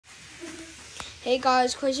Hey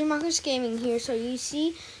guys, Crazy Marcus Gaming here. So you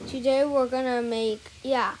see, today we're gonna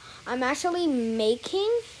I'm actually making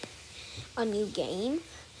a new game,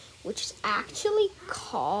 which is actually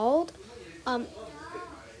called Character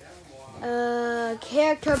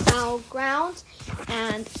Battlegrounds,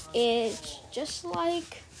 and it's just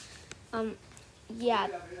like the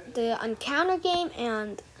Encounter game,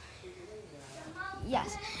 and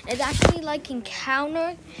yes, it's actually like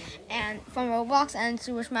Encounter and from Roblox and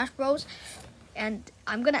Super Smash Bros. And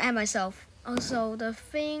I'm gonna add myself. Also, the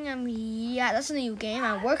thing, that's a new game.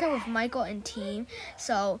 I'm working with Michael and team,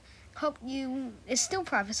 so it's still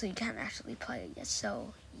private, so you can't actually play it yet.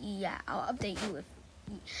 So yeah, I'll update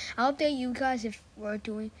you guys if we're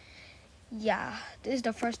doing. Yeah, this is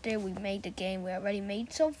the first day we made the game. We already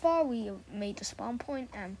made so far. We made the spawn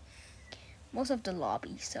point and most of the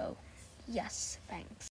lobby. So yes, thanks.